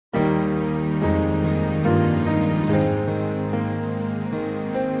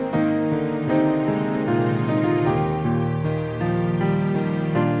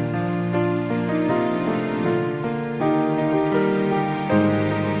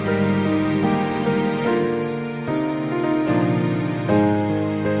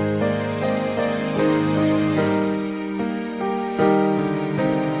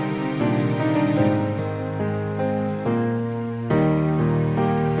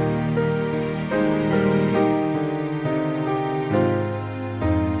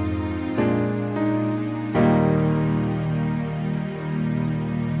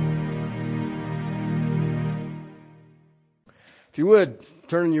you would,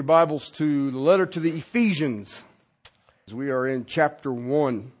 turn your Bibles to the letter to the Ephesians. We are in chapter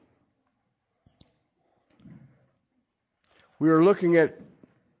 1. We are looking at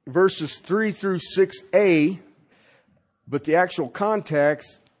verses 3 through 6a, but the actual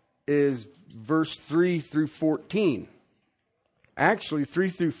context is verse 3 through 14. Actually, 3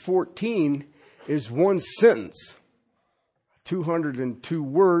 through 14 is one sentence, 202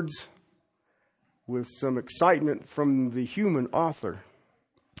 words, with some excitement from the human author.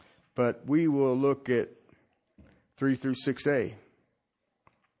 But we will look at 3 through 6a.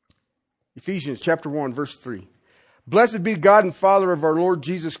 Ephesians chapter 1, verse 3. Blessed be God and Father of our Lord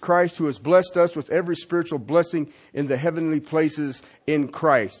Jesus Christ, who has blessed us with every spiritual blessing in the heavenly places in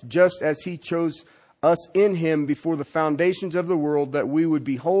Christ, just as He chose us in Him before the foundations of the world, that we would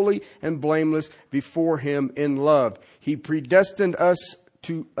be holy and blameless before Him in love. He predestined us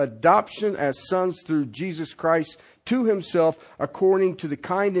to adoption as sons through Jesus Christ to Himself, according to the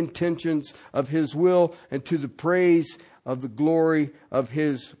kind intentions of His will, and to the praise of the glory of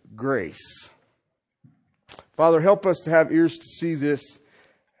His grace. Father, help us to have ears to see this,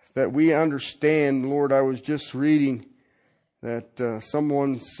 that we understand. Lord, I was just reading that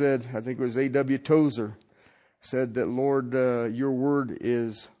someone said, I think it was A.W. Tozer, said that, Lord, your word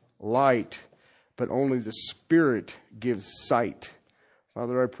is light, but only the Spirit gives sight.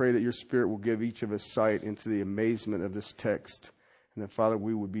 Father, I pray that your Spirit will give each of us sight into the amazement of this text, and that, Father,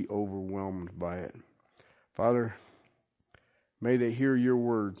 we would be overwhelmed by it. Father, may they hear your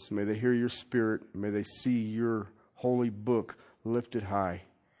words, may they hear your Spirit, may they see your holy book lifted high.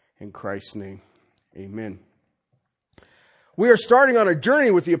 In Christ's name, amen. We are starting on a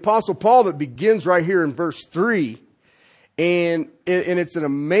journey with the Apostle Paul that begins right here in verse 3. And it's an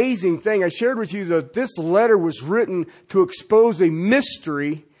amazing thing. I shared with you that this letter was written to expose a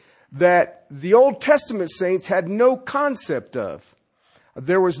mystery that the Old Testament saints had no concept of.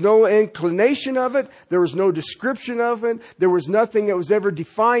 There was no inclination of it. There was no description of it. There was nothing that was ever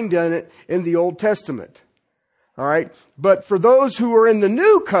defined in it in the Old Testament. All right. But for those who are in the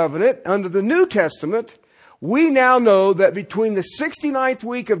New Covenant, under the New Testament, we now know that between the 69th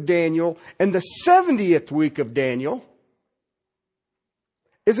week of Daniel and the 70th week of Daniel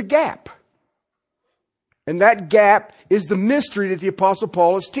is a gap. And that gap is the mystery that the Apostle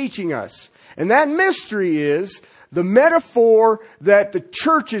Paul is teaching us. And that mystery is the metaphor that the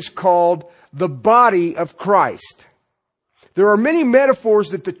church is called the body of Christ. There are many metaphors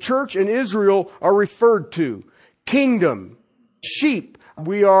that the church and Israel are referred to. Kingdom, sheep,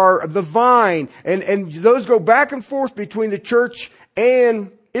 we are the vine, and those go back and forth between the church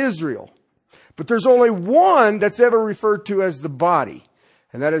and Israel. But there's only one that's ever referred to as the body,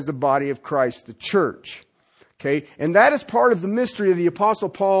 and that is the body of Christ, the church. Okay, and that is part of the mystery of the Apostle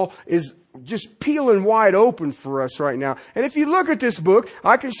Paul is just peeling wide open for us right now. And if you look at this book,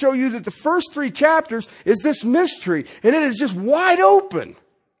 I can show you that the first 3 chapters is this mystery, and it is just wide open.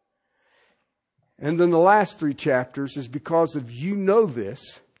 And then the last 3 chapters is because of you know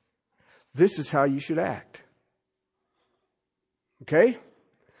this is how you should act. Okay?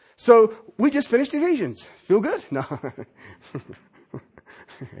 So we just finished Ephesians. Feel good? No.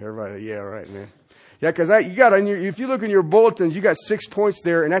 Everybody, yeah, right, man. Yeah, because you got on if you look in your bulletins, you got 6 points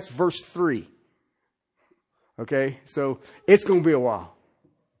there, and that's verse 3. Okay? So it's going to be a while.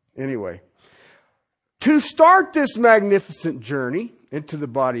 Anyway. To start this magnificent journey into the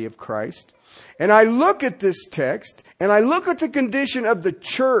body of Christ, and I look at this text, and I look at the condition of the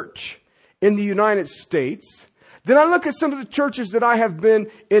church in the United States, then I look at some of the churches that I have been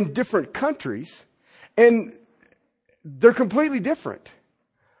in different countries, and they're completely different.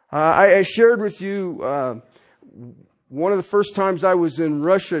 I shared with you one of the first times I was in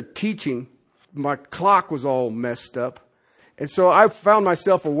Russia teaching, my clock was all messed up. And so I found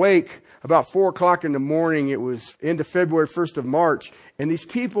myself awake about 4 o'clock in the morning. It was into February, 1st of March. And these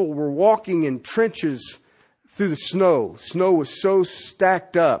people were walking in trenches through the snow. Snow was so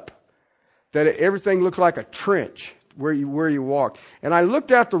stacked up that everything looked like a trench where you walked. And I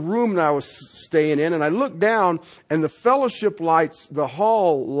looked out the room that I was staying in, and I looked down, and the fellowship lights, the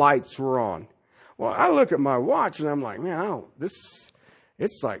hall lights were on. Well, I look at my watch, and I'm like, man,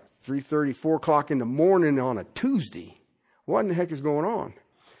 it's like 3:30, 4 o'clock in the morning on a Tuesday. What in the heck is going on?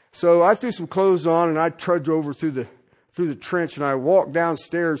 So I threw some clothes on, and I trudged over through the trench, and I walked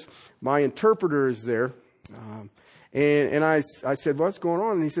downstairs. My interpreter is there. And I said, what's going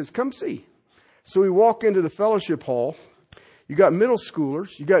on? And he says, come see. So we walk into the fellowship hall. You got middle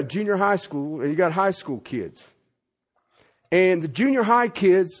schoolers, you got junior high school, and you got high school kids. And the junior high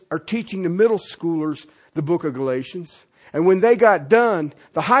kids are teaching the middle schoolers the book of Galatians. And when they got done,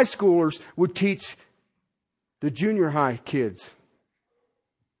 the high schoolers would teach the junior high kids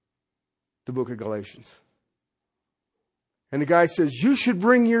the book of Galatians. And the guy says, you should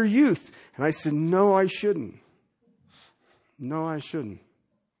bring your youth. And I said, no, I shouldn't. No, I shouldn't.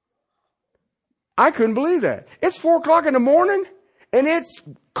 I couldn't believe that. It's 4:00 in the morning and it's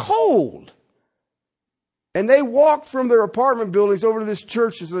cold. And they walked from their apartment buildings over to this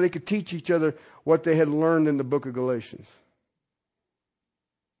church so they could teach each other what they had learned in the book of Galatians.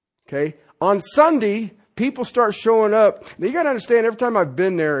 Okay? On Sunday, people start showing up. Now you got to understand, every time I've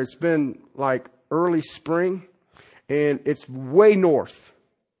been there, it's been like early spring. And it's way north.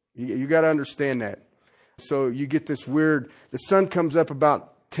 You got to understand that. So you get this weird, the sun comes up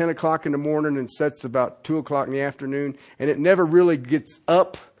about 10 o'clock in the morning and sets about 2 o'clock in the afternoon. And it never really gets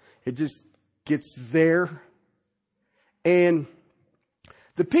up. It just gets there. And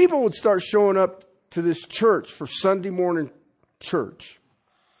the people would start showing up to this church for Sunday morning church.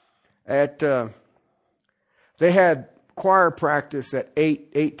 They had choir practice at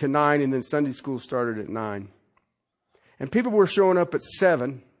 8 to 9, and then Sunday school started at 9. And people were showing up at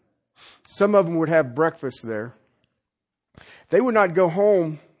 7. Some of them would have breakfast there. They would not go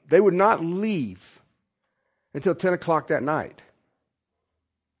home. They would not leave until 10 o'clock that night.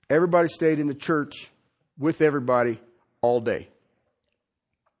 Everybody stayed in the church with everybody all day.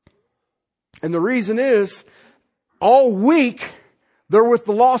 And the reason is, all week, they're with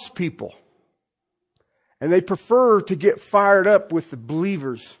the lost people. And they prefer to get fired up with the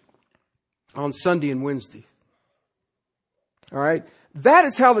believers on Sunday and Wednesday. All right. That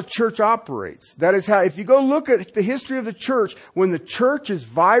is how the church operates. That is how, if you go look at the history of the church, when the church is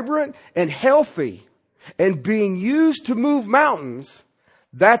vibrant and healthy and being used to move mountains,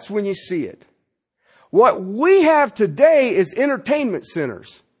 that's when you see it. What we have today is entertainment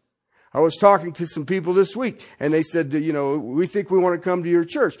centers. I was talking to some people this week and they said, you know, we think we want to come to your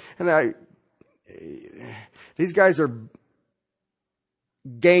church. And these guys are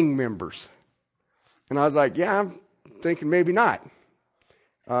gang members. And I was like, yeah, I'm thinking maybe not.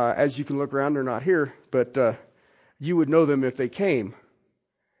 As you can look around, they're not here, but you would know them if they came.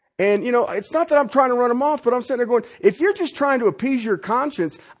 And, you know, it's not that I'm trying to run them off, but I'm sitting there going, if you're just trying to appease your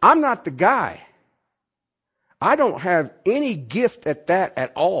conscience, I'm not the guy. I don't have any gift at that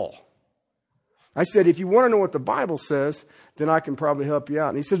at all. I said, if you want to know what the Bible says, then I can probably help you out.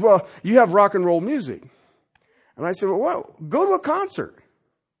 And he says, well, you have rock and roll music. And I said, well, go to a concert.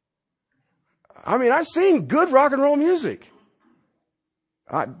 I mean, I've seen good rock and roll music.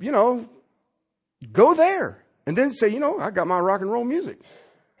 Go there. And then say, I got my rock and roll music.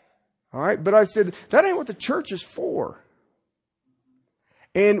 All right. But I said, that ain't what the church is for.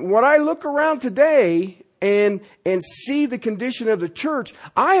 And when I look around today and see the condition of the church,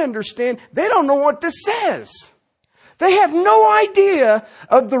 I understand they don't know what this says. They have no idea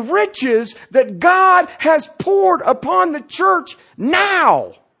of the riches that God has poured upon the church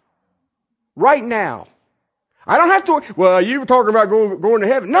now. Right now. I don't have to, well, you were talking about going to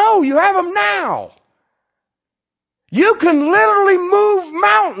heaven. No, you have them now. You can literally move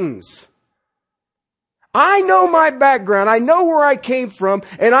mountains. I know my background. I know where I came from.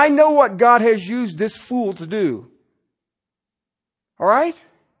 And I know what God has used this fool to do. All right?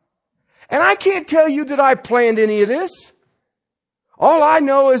 And I can't tell you that I planned any of this. All I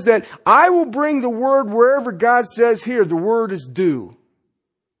know is that I will bring the word wherever God says here, the word is due.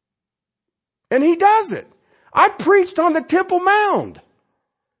 And He does it. I preached on the Temple Mount.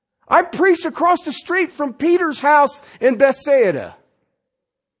 I preached across the street from Peter's house in Bethsaida.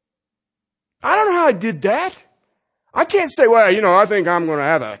 I don't know how I did that. I can't say, well, I think I'm going to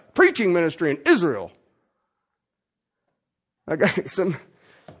have a preaching ministry in Israel. I got some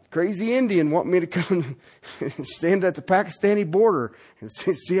crazy Indian want me to come and stand at the Pakistani border and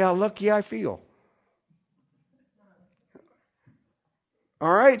see how lucky I feel.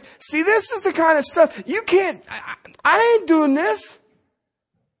 All right. See, this is the kind of stuff you can't, I ain't doing this.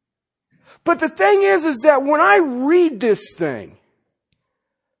 But the thing is that when I read this thing,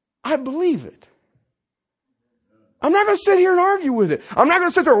 I believe it. I'm not going to sit here and argue with it. I'm not going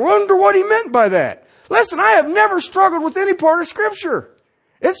to sit there and wonder what he meant by that. Listen, I have never struggled with any part of Scripture.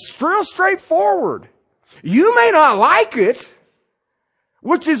 It's real straightforward. You may not like it,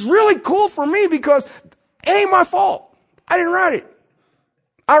 which is really cool for me because it ain't my fault. I didn't write it.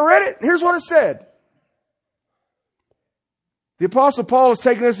 I read it. Here's what it said. The Apostle Paul is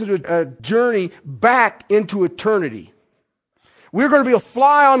taking us into a journey back into eternity. We're going to be a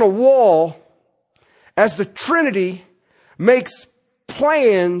fly on the wall as the Trinity makes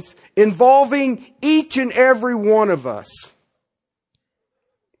plans involving each and every one of us.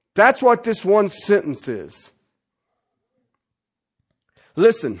 That's what this one sentence is.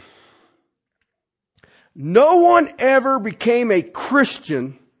 Listen. No one ever became a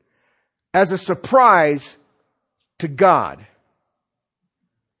Christian as a surprise to God.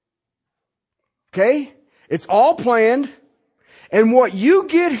 Okay? It's all planned. And what you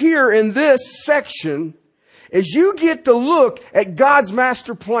get here in this section is you get to look at God's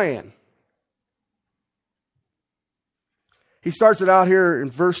master plan. He starts it out here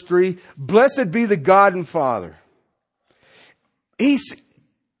in verse 3. Blessed be the God and Father.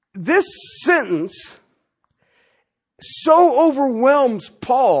 This sentence so overwhelms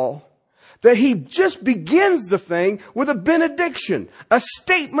Paul that he just begins the thing with a benediction, a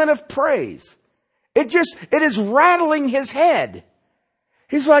statement of praise. It is rattling his head.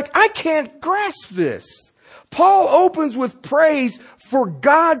 He's like, I can't grasp this. Paul opens with praise for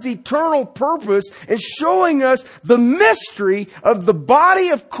God's eternal purpose and showing us the mystery of the body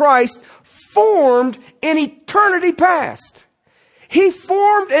of Christ formed in eternity past. He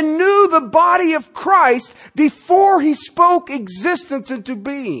formed and knew the body of Christ before he spoke existence into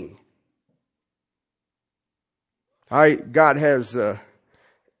being. God has, in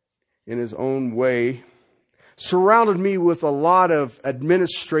his own way, surrounded me with a lot of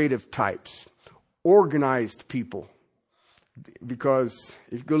administrative types. Organized people. Because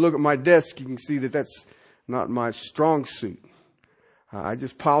if you go look at my desk, you can see that that's not my strong suit. I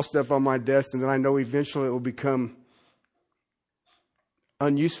just pile stuff on my desk and then I know eventually it will become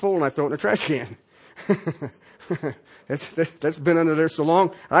unuseful and I throw it in the trash can. That's been under there so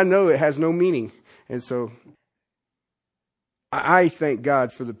long, I know it has no meaning. And so I thank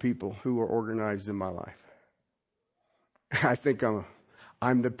God for the people who are organized in my life. I think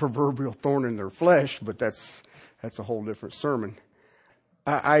I'm the proverbial thorn in their flesh, but that's a whole different sermon.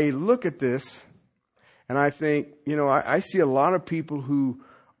 I look at this and I think, I see a lot of people who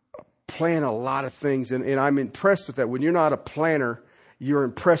plan a lot of things and I'm impressed with that. When you're not a planner, you're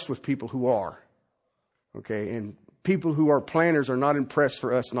impressed with people who are. Okay. And people who are planners are not impressed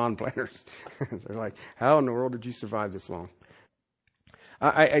for us non-planners. They're like, how in the world did you survive this long?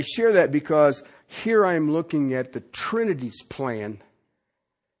 I share that because here I am looking at the Trinity's plan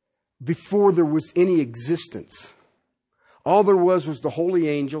before there was any existence. All there was the holy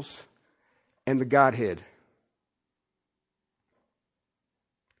angels and the Godhead.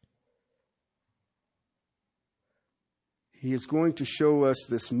 He is going to show us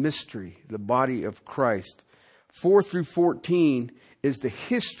this mystery, the body of Christ. 4 through 14 is the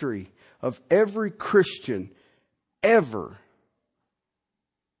history of every Christian ever.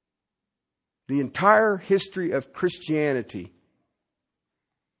 The entire history of Christianity.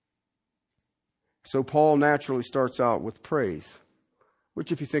 So Paul naturally starts out with praise,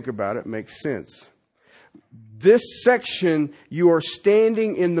 which if you think about it, makes sense. This section, you are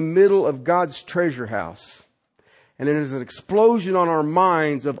standing in the middle of God's treasure house. And it is an explosion on our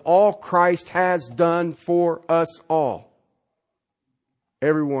minds of all Christ has done for us all.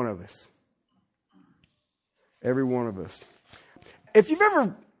 Every one of us. Every one of us. If you've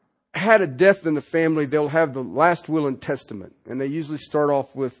ever had a death in the family, they'll have the last will and testament. And they usually start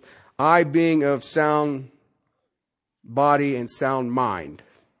off with, I being of sound body and sound mind.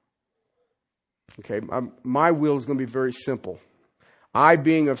 Okay, my will is going to be very simple. I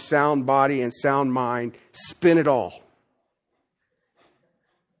being of sound body and sound mind, spin it all.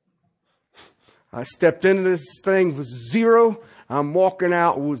 I stepped into this thing with 0. I'm walking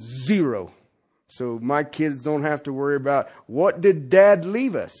out with 0. So my kids don't have to worry about, what did Dad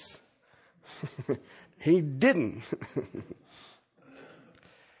leave us? He didn't.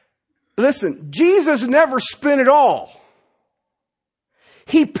 Listen, Jesus never spent it all.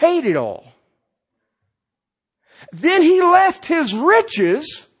 He paid it all. Then he left his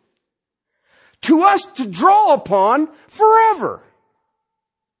riches to us to draw upon forever.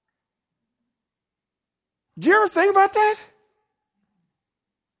 Do you ever think about that?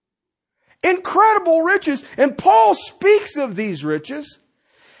 Incredible riches. And Paul speaks of these riches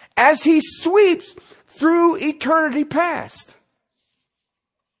as he sweeps through eternity past.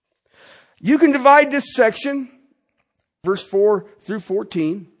 You can divide this section, verse 4 through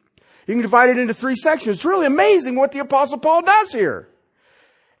 14. You can divide it into 3 sections. It's really amazing what the Apostle Paul does here.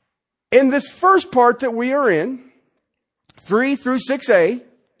 In this first part that we are in, 3 through 6a,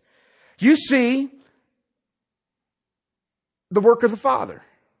 you see the work of the Father.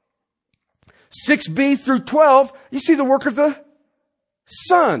 6b through 12, you see the work of the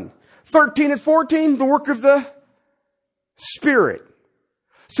Son. 13 and 14, the work of the Spirit.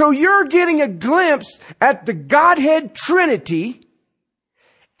 So you're getting a glimpse at the Godhead Trinity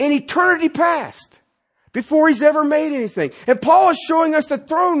in eternity past, before he's ever made anything. And Paul is showing us the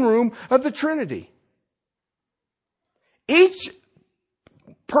throne room of the Trinity. Each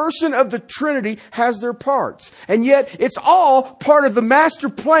person of the Trinity has their parts. And yet it's all part of the master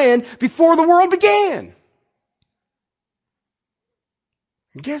plan before the world began.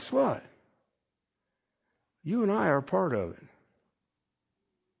 And guess what? You and I are part of it.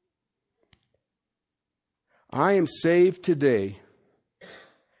 I am saved today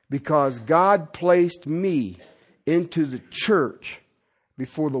because God placed me into the church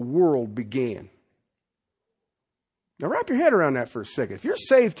before the world began. Now wrap your head around that for a second. If you're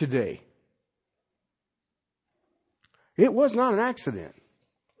saved today, it was not an accident.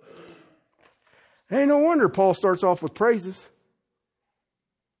 Ain't no wonder Paul starts off with praises.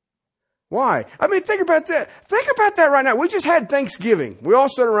 Why? I mean, think about that. Think about that right now. We just had Thanksgiving. We all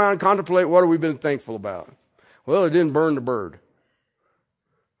sit around and contemplate what have we been thankful about. Well, it didn't burn the bird.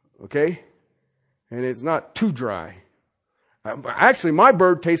 Okay? And it's not too dry. Actually, my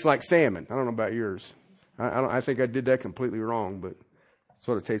bird tastes like salmon. I don't know about yours. I think I did that completely wrong, but that's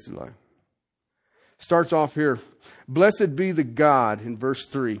what it tasted like. Starts off here. Blessed be the God in verse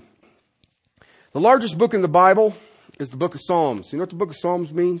 3. The largest book in the Bible is the book of Psalms. You know what the book of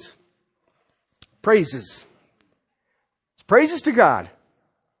Psalms means? Praises. It's praises to God.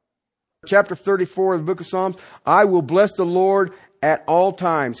 Chapter 34 of the book of Psalms. I will bless the Lord at all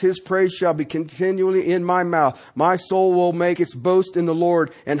times. His praise shall be continually in my mouth. My soul will make its boast in the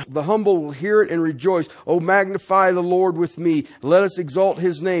Lord, and the humble will hear it and rejoice. Oh, magnify the Lord with me. Let us exalt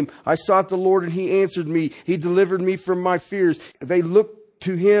his name. I sought the Lord, and he answered me. He delivered me from my fears. They looked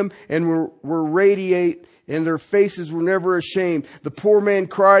to him and were radiate, and their faces were never ashamed. The poor man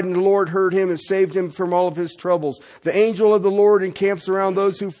cried, and the Lord heard him and saved him from all of his troubles. The angel of the Lord encamps around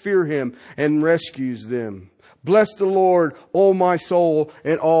those who fear him and rescues them. Bless the Lord, O my soul,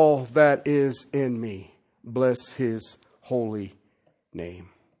 and all that is in me. Bless his holy name.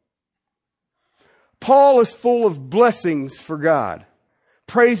 Paul is full of blessings for God,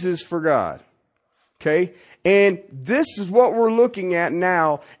 praises for God. Okay? And this is what we're looking at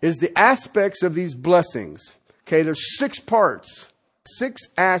now, is the aspects of these blessings. Okay, there's 6 parts, 6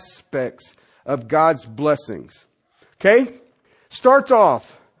 aspects of God's blessings. Okay? Starts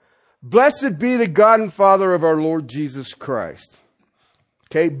off, blessed be the God and Father of our Lord Jesus Christ.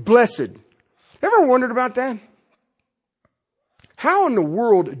 Okay, blessed. Ever wondered about that? How in the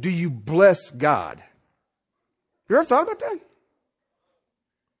world do you bless God? You ever thought about that?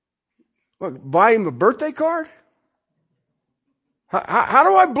 What, buy him a birthday card? How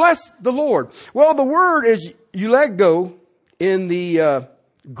do I bless the Lord? Well, the word is eulego in the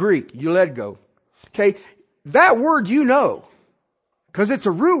Greek, eulego. Okay, that word you know. Because it's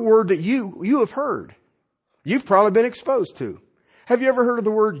a root word that you have heard. You've probably been exposed to. Have you ever heard of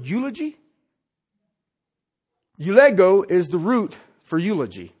the word eulogy? Eulego is the root for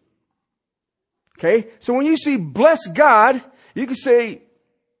eulogy. Okay? So when you see bless God, you can say,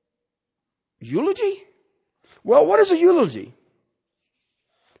 eulogy? Well, what is a eulogy?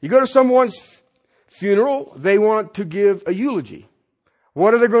 You go to someone's funeral, they want to give a eulogy.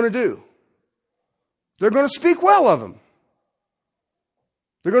 What are they going to do? They're going to speak well of them.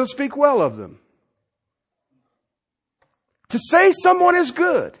 They're going to speak well of them. To say someone is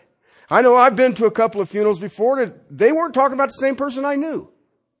good. I know I've been to a couple of funerals before that they weren't talking about the same person I knew.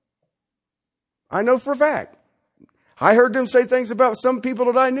 I know for a fact. I heard them say things about some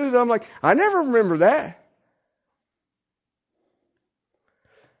people that I knew that I'm like, I never remember that.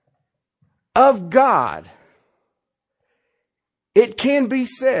 Of God, it can be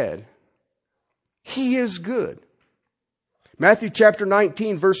said, he is good. Matthew chapter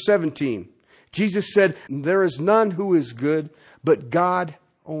 19, verse 17. Jesus said, there is none who is good, but God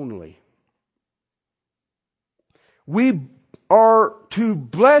only. We are to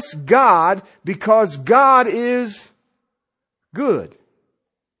bless God because God is good.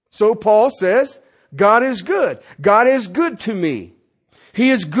 So Paul says, God is good. God is good to me. He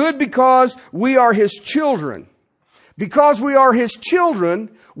is good because we are his children. Because we are his children,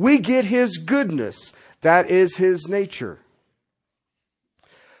 we get his goodness. That is his nature.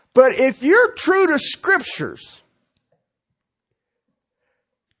 But if you're true to scriptures,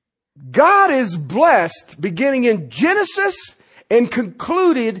 God is blessed beginning in Genesis and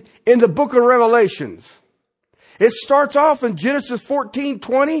concluded in the book of Revelations. It starts off in Genesis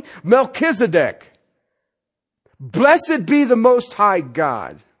 14:20, Melchizedek. Blessed be the Most High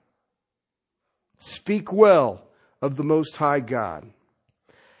God. Speak well of the Most High God.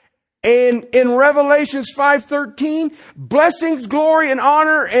 And in Revelations 5:13, blessings, glory, and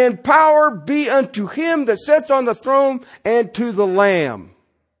honor, and power be unto him that sits on the throne and to the Lamb.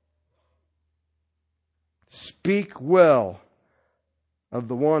 Speak well of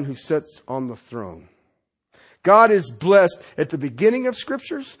the one who sits on the throne. God is blessed at the beginning of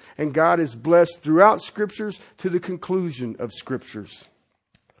Scriptures, and God is blessed throughout Scriptures to the conclusion of Scriptures.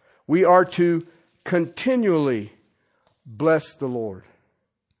 We are to continually bless the Lord.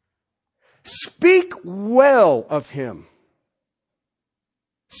 Speak well of Him.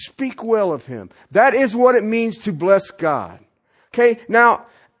 Speak well of Him. That is what it means to bless God. Okay, now,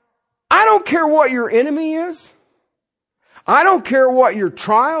 I don't care what your enemy is. I don't care what your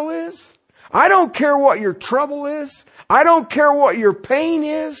trial is. I don't care what your trouble is. I don't care what your pain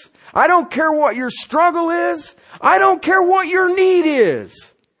is. I don't care what your struggle is. I don't care what your need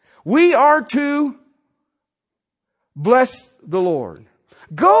is. We are to bless the Lord.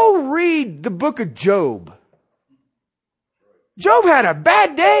 Go read the book of Job. Job had a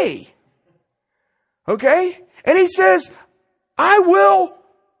bad day. Okay? And he says, I will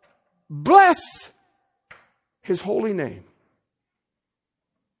bless His holy name.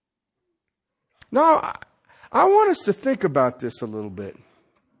 Now, I want us to think about this a little bit.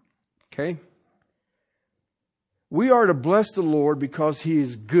 Okay? We are to bless the Lord because He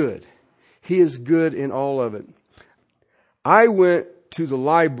is good. He is good in all of it. I went to the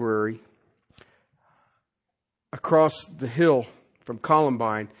library across the hill from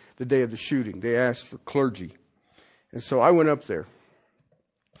Columbine the day of the shooting. They asked for clergy. And so I went up there.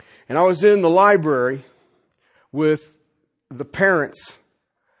 And I was in the library with the parents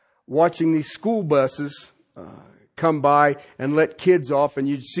watching these school buses come by and let kids off, and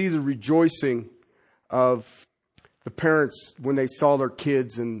you'd see the rejoicing of the parents when they saw their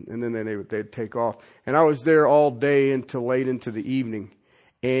kids, and then they'd take off. And I was there all day until late into the evening.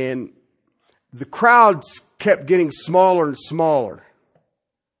 And the crowds kept getting smaller and smaller.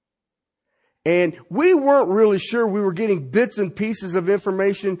 And we weren't really sure. We were getting bits and pieces of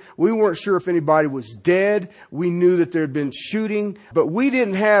information. We weren't sure if anybody was dead. We knew that there had been shooting, but we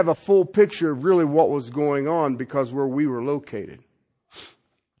didn't have a full picture of really what was going on because where we were located.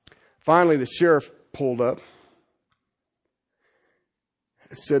 Finally, the sheriff pulled up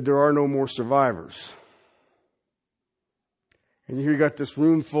and said, there are no more survivors. And here you got this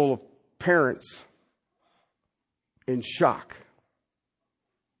room full of parents in shock.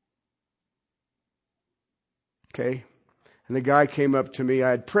 Okay? And the guy came up to me.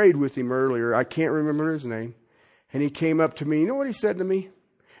 I had prayed with him earlier. I can't remember his name. And he came up to me. You know what he said to me?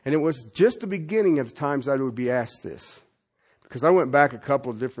 And it was just the beginning of the times I would be asked this. Because I went back a couple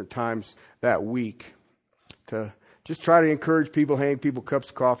of different times that week to just try to encourage people, hand people cups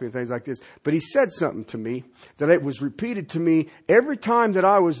of coffee and things like this. But he said something to me that it was repeated to me every time that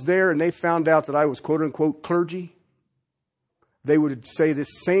I was there and they found out that I was quote unquote clergy. They would say this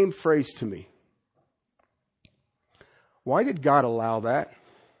same phrase to me. Why did God allow that?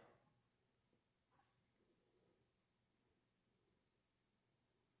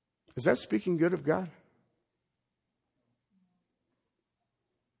 Is that speaking good of God?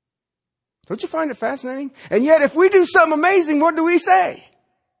 Don't you find it fascinating? And yet, if we do something amazing, what do we say?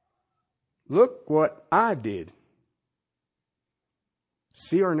 Look what I did.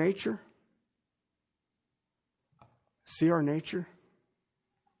 See our nature? See our nature?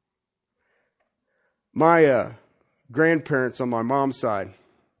 My grandparents on my mom's side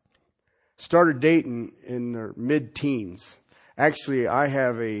started dating in their mid-teens. Actually, I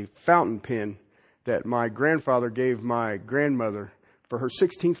have a fountain pen that my grandfather gave my grandmother for her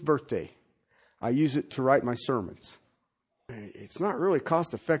 16th birthday. I use it to write my sermons. It's not really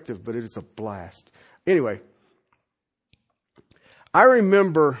cost effective, but it's a blast. Anyway, I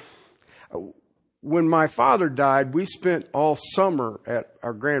remember when my father died, we spent all summer at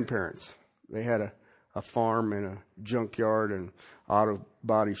our grandparents'. They had a farm and a junkyard and auto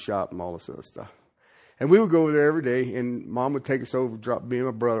body shop and all this other stuff. And we would go over there every day, and Mom would take us over, drop me and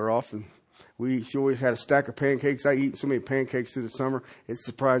my brother off, and she always had a stack of pancakes. I eat so many pancakes through the summer. It's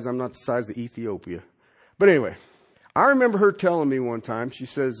surprised I'm not the size of Ethiopia. But anyway, I remember her telling me one time, she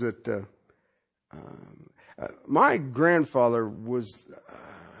says that my grandfather was,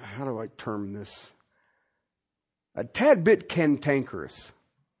 how do I term this? A tad bit cantankerous.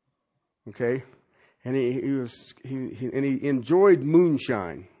 Okay? And he enjoyed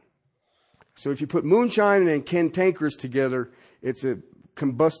moonshine. So if you put moonshine and cantankerous together, it's a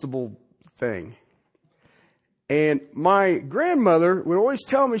combustible thing. And my grandmother would always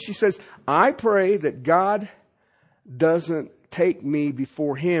tell me, she says, I pray that God doesn't take me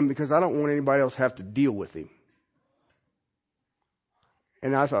before Him because I don't want anybody else to have to deal with Him.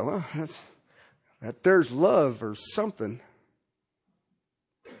 And I thought, well, that there's love or something.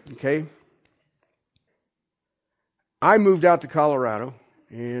 Okay. I moved out to Colorado,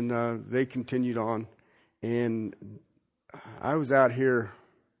 and they continued on. And I was out here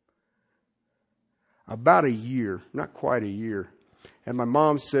about a year, not quite a year. And my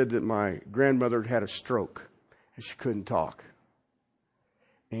mom said that my grandmother had a stroke and she couldn't talk.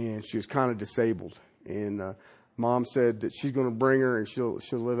 And she was kind of disabled. And Mom said that she's going to bring her and she'll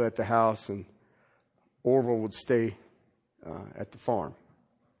live at the house and Orville would stay at the farm.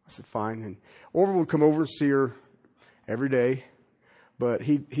 I said, fine. And Orville would come over and see her every day, but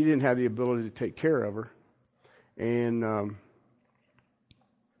he didn't have the ability to take care of her. And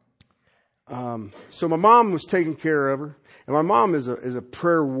so my mom was taking care of her. And my mom is a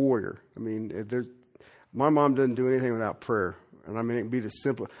prayer warrior. I mean, my mom doesn't do anything without prayer. And I mean, it can be the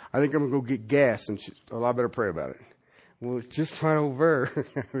simple. I think I'm going to go get gas, and I better pray about it. Well, it's just right over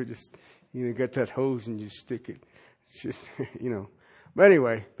there. We just, got that hose and you stick it. It's just, But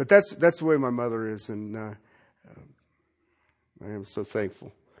anyway, but that's the way my mother is, and I am so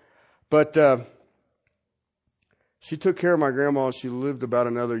thankful. But she took care of my grandma, and she lived about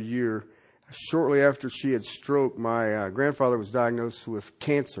another year. Shortly after she had stroke, my grandfather was diagnosed with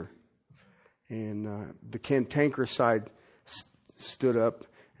cancer, and the cantankerous side stood up,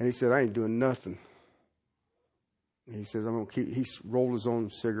 and he said, I ain't doing nothing. And he says, he rolled his own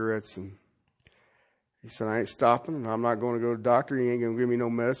cigarettes, and he said, I ain't stopping, and I'm not going to go to the doctor. He ain't going to give me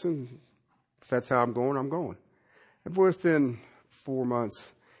no medicine. If that's how I'm going, I'm going. And within 4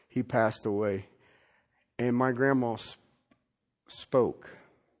 months, he passed away, and my grandma spoke.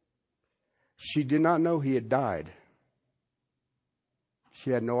 She did not know he had died. She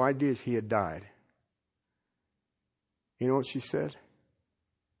had no idea he had died. You know what she said?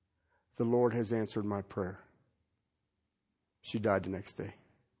 The Lord has answered my prayer. She died the next day.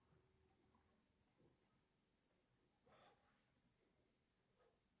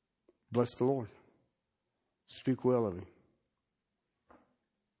 Bless the Lord. Speak well of him.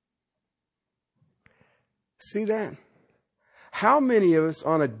 See that? How many of us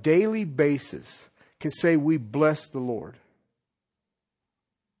on a daily basis can say we bless the Lord?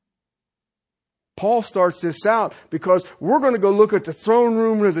 Paul starts this out because we're going to go look at the throne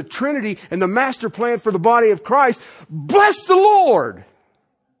room of the Trinity and the master plan for the body of Christ. Bless the Lord.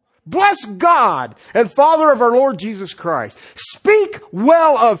 Bless God and Father of our Lord Jesus Christ. Speak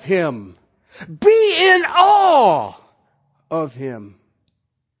well of him. Be in awe of him.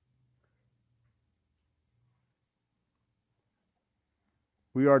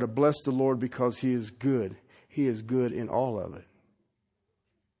 We are to bless the Lord because he is good. He is good in all of it.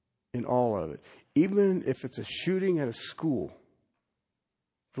 In all of it. Even if it's a shooting at a school,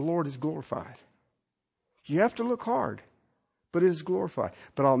 the Lord is glorified. You have to look hard, but it is glorified.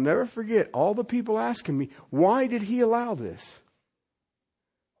 But I'll never forget all the people asking me, why did he allow this?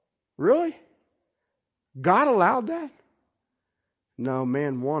 Really? God allowed that? No,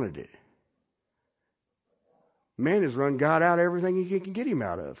 man wanted it. Man has run God out of everything he can get him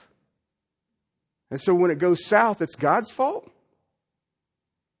out of. And so when it goes south, it's God's fault?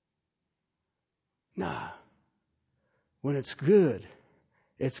 Nah. When it's good,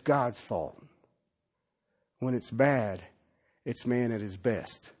 it's God's fault. When it's bad, it's man at his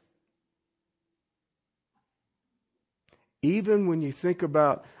best. Even when you think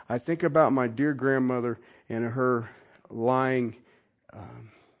about, I think about my dear grandmother and her lying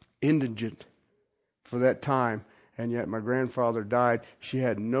indigent for that time, and yet my grandfather died. She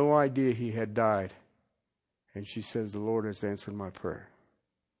had no idea he had died. And she says, the Lord has answered my prayer.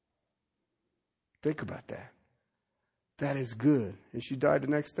 Think about that. That is good. And she died the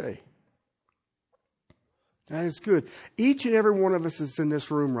next day. That is good. Each and every one of us is in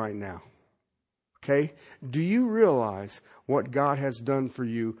this room right now. Okay? Do you realize what God has done for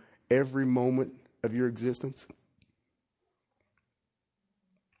you every moment of your existence?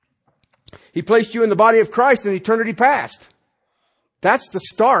 He placed you in the body of Christ in eternity past. That's the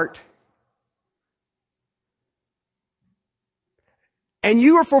start. And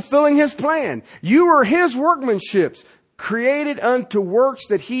you are fulfilling his plan. You are his workmanship, created unto works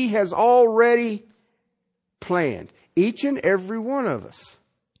that he has already planned. Each and every one of us.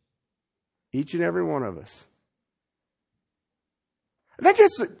 Each and every one of us. That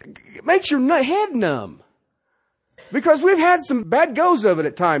makes your head numb. Because we've had some bad goes of it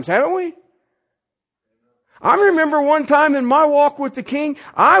at times, haven't we? I remember one time in my walk with the King,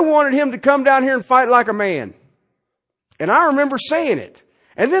 I wanted him to come down here and fight like a man. And I remember saying it.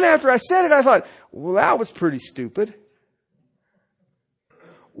 And then after I said it, I thought, well, that was pretty stupid.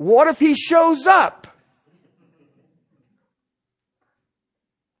 What if he shows up?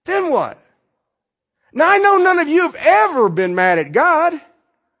 Then what? Now, I know none of you have ever been mad at God.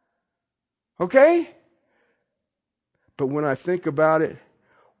 Okay? But when I think about it,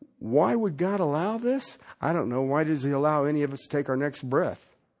 why would God allow this? I don't know. Why does he allow any of us to take our next breath?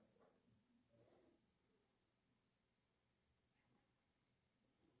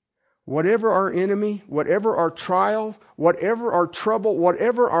 whatever our enemy, whatever our trial, whatever our trouble,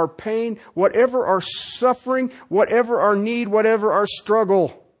 whatever our pain, whatever our suffering, whatever our need, whatever our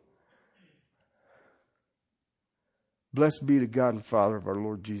struggle. Blessed be the God and Father of our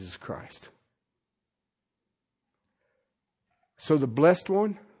Lord Jesus Christ. So the blessed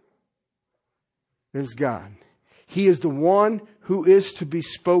one is God. He is the one who is to be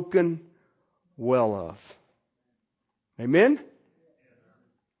spoken well of. Amen?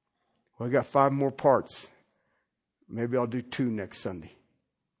 Well, I got 5 more parts. Maybe I'll do 2 next Sunday.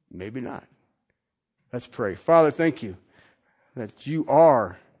 Maybe not. Let's pray. Father, thank you that you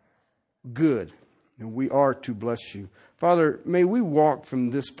are good and we are to bless you. Father, may we walk from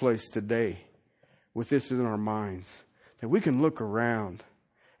this place today with this in our minds, that we can look around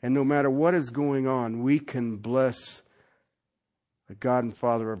and no matter what is going on, we can bless the God and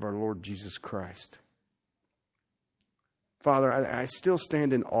Father of our Lord Jesus Christ. Father, I still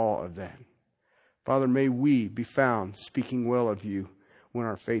stand in awe of that. Father, may we be found speaking well of you when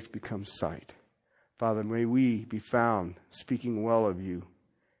our faith becomes sight. Father, may we be found speaking well of you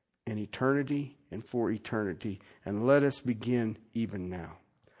in eternity and for eternity. And let us begin even now.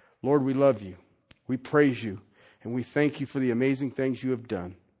 Lord, we love you. We praise you. And we thank you for the amazing things you have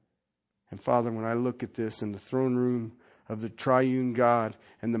done. And Father, when I look at this in the throne room of the triune God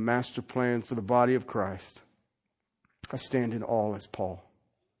and the master plan for the body of Christ, I stand in awe as Paul.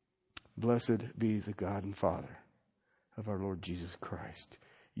 Blessed be the God and Father of our Lord Jesus Christ.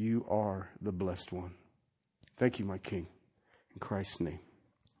 You are the blessed one. Thank you, my King. In Christ's name,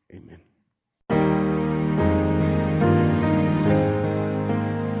 amen.